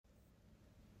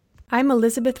I'm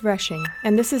Elizabeth Rushing,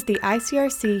 and this is the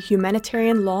ICRC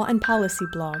Humanitarian Law and Policy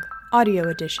blog, audio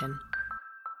edition.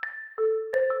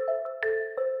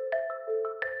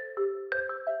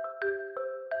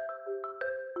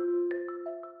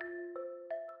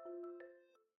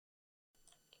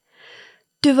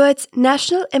 Towards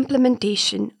national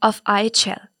implementation of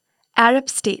IHL, Arab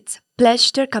states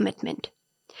pledged their commitment.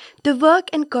 The work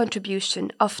and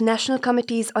contribution of national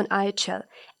committees on IHL,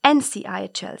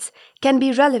 NCIHLs, can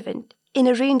be relevant in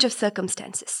a range of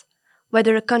circumstances,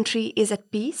 whether a country is at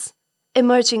peace,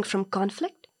 emerging from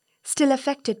conflict, still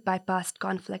affected by past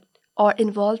conflict, or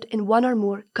involved in one or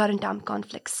more current armed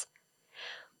conflicts.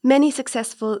 Many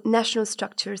successful national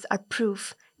structures are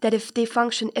proof that if they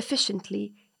function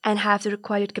efficiently and have the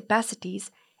required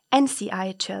capacities,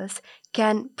 NCIHLs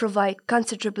can provide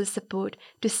considerable support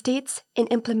to states in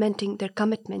implementing their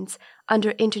commitments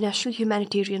under international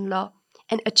humanitarian law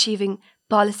and achieving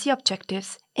policy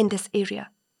objectives in this area.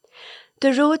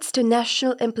 The roads to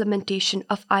national implementation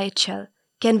of IHL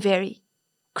can vary,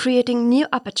 creating new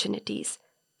opportunities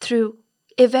through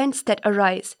events that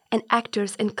arise and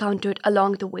actors encountered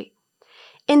along the way.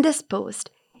 In this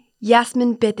post,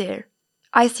 Yasmin Bedir,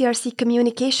 ICRC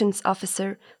Communications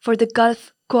Officer for the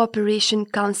Gulf Cooperation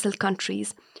Council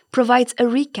countries, provides a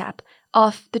recap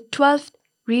of the 12th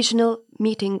regional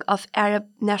meeting of Arab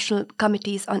National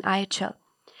Committees on IHL.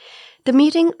 The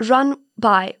meeting, run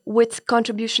by with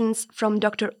contributions from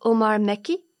Dr Omar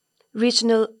Mekky,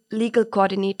 Regional Legal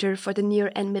Coordinator for the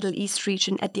Near and Middle East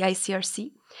region at the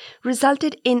ICRC,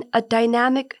 resulted in a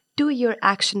dynamic 2-year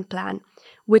action plan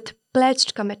with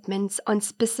pledged commitments on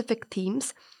specific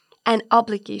themes and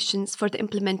obligations for the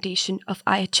implementation of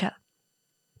IHL.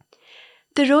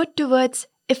 The road towards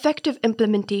effective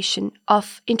implementation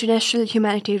of international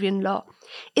humanitarian law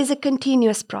is a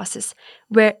continuous process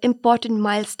where important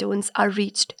milestones are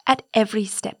reached at every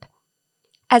step.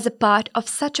 As a part of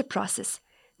such a process,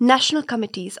 national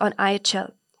committees on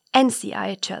IHL,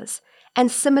 NCIHLs, and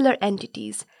similar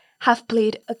entities have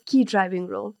played a key driving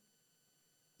role.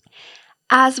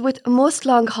 As with most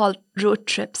long-haul road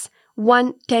trips,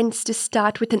 one tends to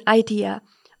start with an idea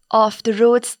of the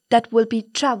roads that will be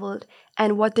traveled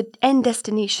and what the end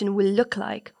destination will look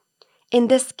like. In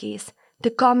this case, the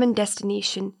common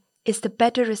destination is the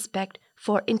better respect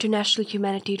for international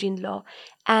humanitarian law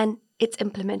and its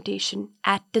implementation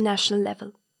at the national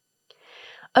level.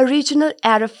 A regional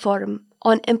Arab forum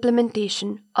on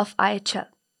implementation of IHL.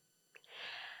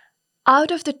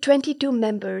 Out of the 22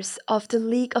 members of the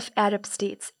League of Arab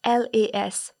States,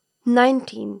 LAS,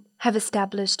 19 have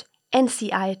established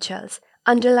NCIHLs,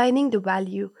 underlining the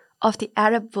value of the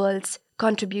Arab world's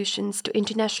contributions to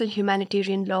international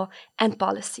humanitarian law and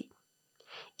policy.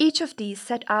 Each of these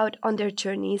set out on their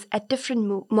journeys at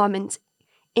different moments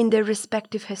in their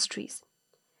respective histories.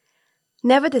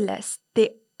 Nevertheless,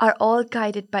 they are all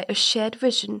guided by a shared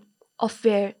vision of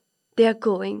where they are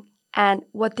going and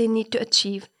what they need to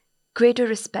achieve greater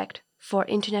respect for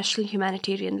international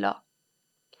humanitarian law.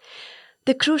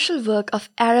 The crucial work of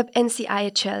Arab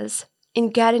NCIHLs in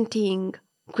guaranteeing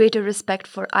greater respect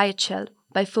for IHL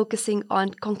by focusing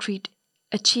on concrete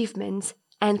achievements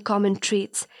and common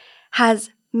traits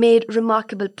has made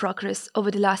remarkable progress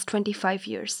over the last 25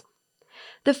 years.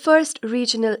 The first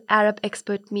regional Arab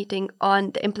expert meeting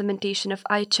on the implementation of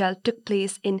IHL took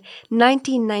place in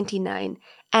 1999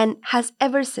 and has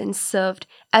ever since served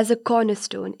as a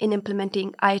cornerstone in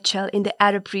implementing IHL in the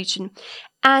Arab region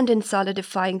and in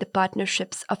solidifying the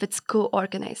partnerships of its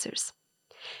co-organizers.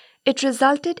 It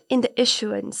resulted in the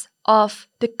issuance of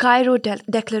the Cairo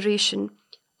Declaration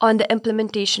on the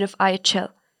implementation of IHL,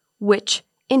 which,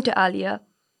 inter alia,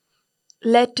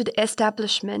 led to the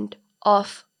establishment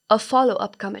of a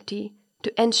follow-up committee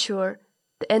to ensure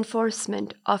the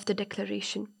enforcement of the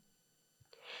declaration.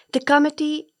 The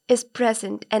committee is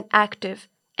present and active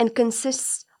and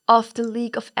consists of the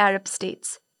League of Arab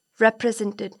States,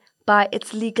 represented by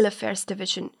its Legal Affairs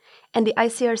Division, and the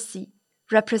ICRC,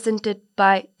 represented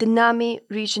by the NAME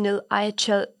Regional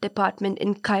IHL Department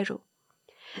in Cairo.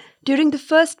 During the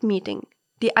first meeting,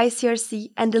 the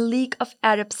ICRC and the League of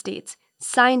Arab States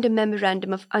signed a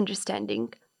memorandum of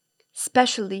understanding,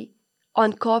 specially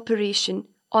on cooperation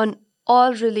on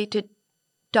all related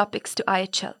topics to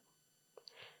IHL.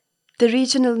 The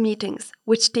regional meetings,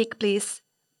 which take place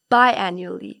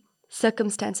biannually,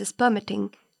 circumstances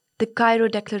permitting, the Cairo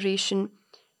Declaration,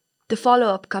 the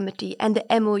follow-up committee, and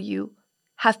the MOU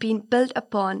have been built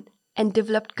upon and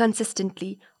developed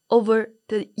consistently over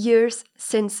the years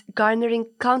since garnering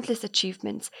countless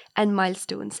achievements and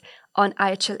milestones on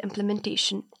IHL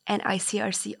implementation and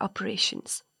ICRC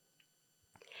operations.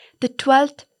 The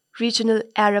 12th Regional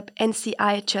Arab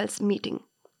NCIHLs meeting.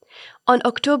 On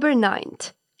October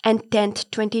 9th and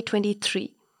 10th,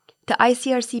 2023, the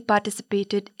ICRC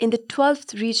participated in the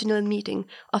 12th regional meeting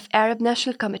of Arab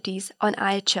National Committees on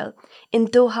IHL in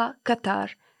Doha,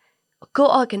 Qatar,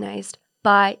 co-organized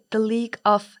by the League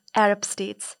of Arab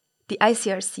States, the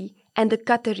ICRC, and the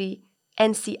Qatari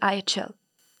NCIHL.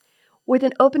 With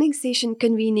an opening session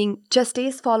convening just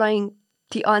days following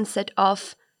the onset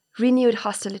of renewed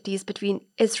hostilities between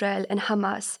Israel and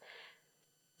Hamas,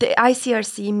 the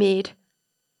ICRC made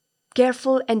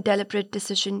careful and deliberate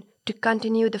decision to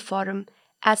continue the forum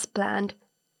as planned,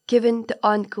 given the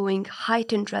ongoing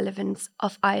heightened relevance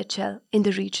of IHL in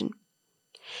the region.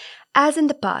 As in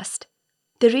the past,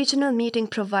 the regional meeting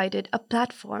provided a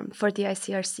platform for the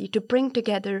ICRC to bring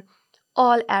together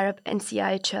all Arab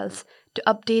NCIHLs to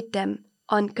update them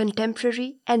on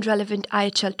contemporary and relevant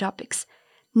IHL topics,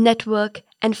 network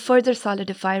and further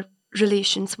solidify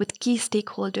relations with key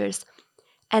stakeholders,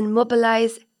 and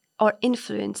mobilize or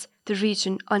influence the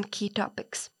region on key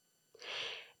topics.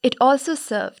 It also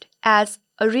served as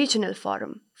a regional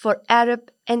forum for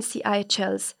Arab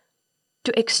NCIHLs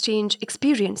to exchange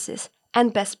experiences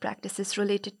and best practices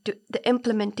related to the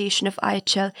implementation of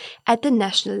IHL at the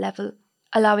national level,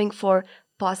 allowing for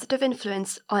positive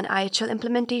influence on IHL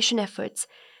implementation efforts,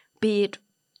 be it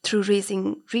through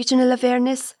raising regional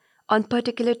awareness on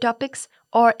particular topics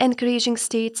or encouraging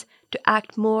states to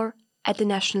act more at the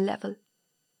national level.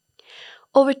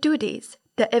 Over 2 days,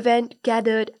 the event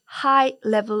gathered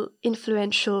high-level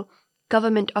influential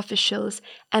government officials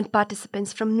and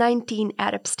participants from 19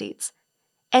 Arab states.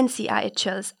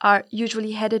 NCIHLs are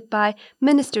usually headed by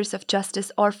ministers of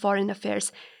justice or foreign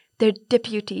affairs, their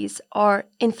deputies, or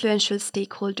influential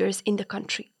stakeholders in the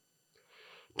country.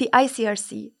 The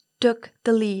ICRC took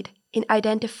the lead in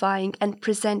identifying and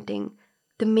presenting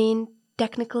the main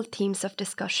technical themes of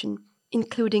discussion,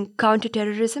 including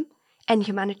counterterrorism and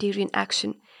humanitarian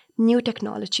action, new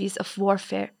technologies of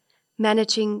warfare,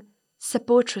 managing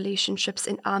support relationships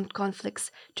in armed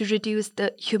conflicts to reduce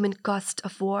the human cost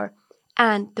of war,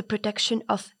 and the protection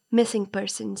of missing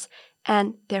persons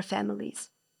and their families.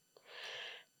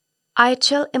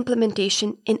 IHL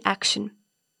implementation in action.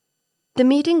 The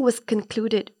meeting was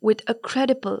concluded with a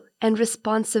credible and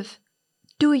responsive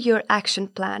 2-year action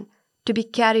plan to be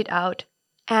carried out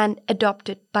and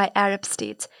adopted by Arab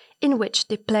states, in which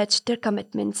they pledged their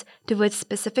commitments towards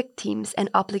specific themes and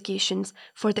obligations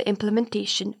for the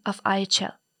implementation of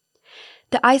IHL.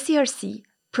 The ICRC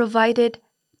provided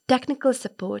technical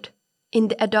support in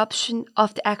the adoption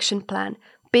of the action plan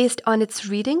based on its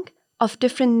reading of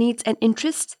different needs and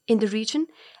interests in the region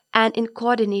and in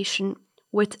coordination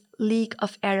with League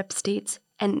of Arab States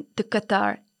and the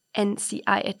Qatar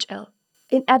NCIHL.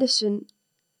 In addition,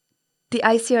 the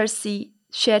ICRC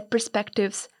shared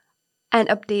perspectives and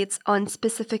updates on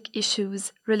specific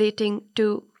issues relating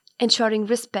to ensuring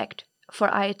respect for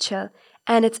IHL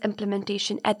and its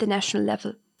implementation at the national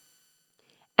level.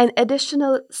 An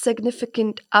additional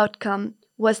significant outcome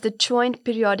was the joint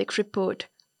periodic report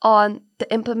on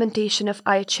the implementation of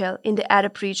IHL in the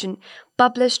Arab region,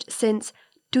 published since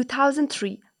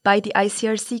 2003 by the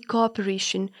ICRC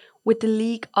cooperation with the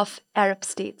League of Arab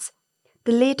States,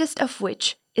 the latest of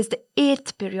which is the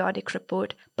 8th periodic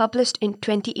report published in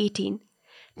 2018.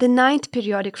 The 9th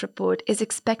periodic report is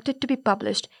expected to be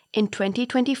published in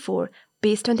 2024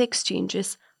 based on the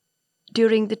exchanges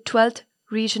during the 12th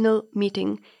regional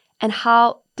meeting and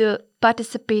how the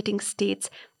participating states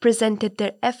presented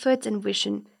their efforts and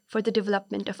vision for the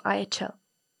development of IHL.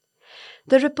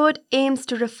 The report aims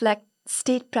to reflect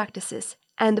state practices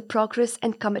and the progress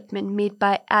and commitment made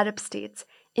by Arab states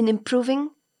in improving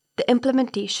the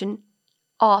implementation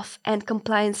of and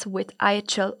compliance with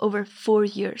IHL over 4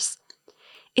 years.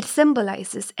 It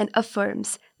symbolizes and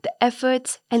affirms the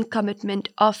efforts and commitment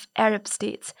of Arab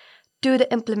states to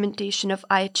the implementation of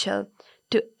IHL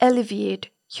to alleviate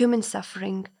human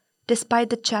suffering, despite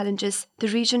the challenges the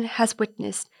region has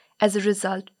witnessed as a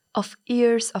result of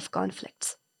years of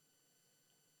conflicts.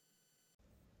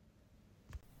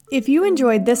 If you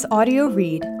enjoyed this audio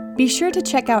read, be sure to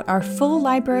check out our full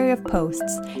library of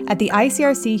posts at the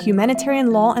ICRC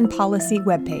Humanitarian Law and Policy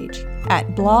webpage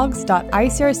at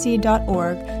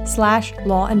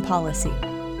blogs.icrc.org/law and policy.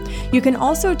 You can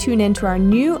also tune in to our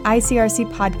new ICRC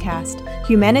podcast,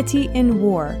 Humanity in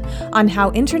War, on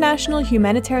how international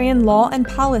humanitarian law and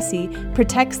policy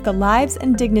protects the lives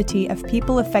and dignity of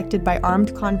people affected by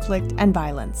armed conflict and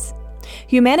violence.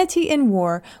 Humanity in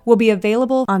War will be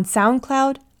available on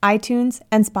SoundCloud, iTunes,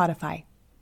 and Spotify.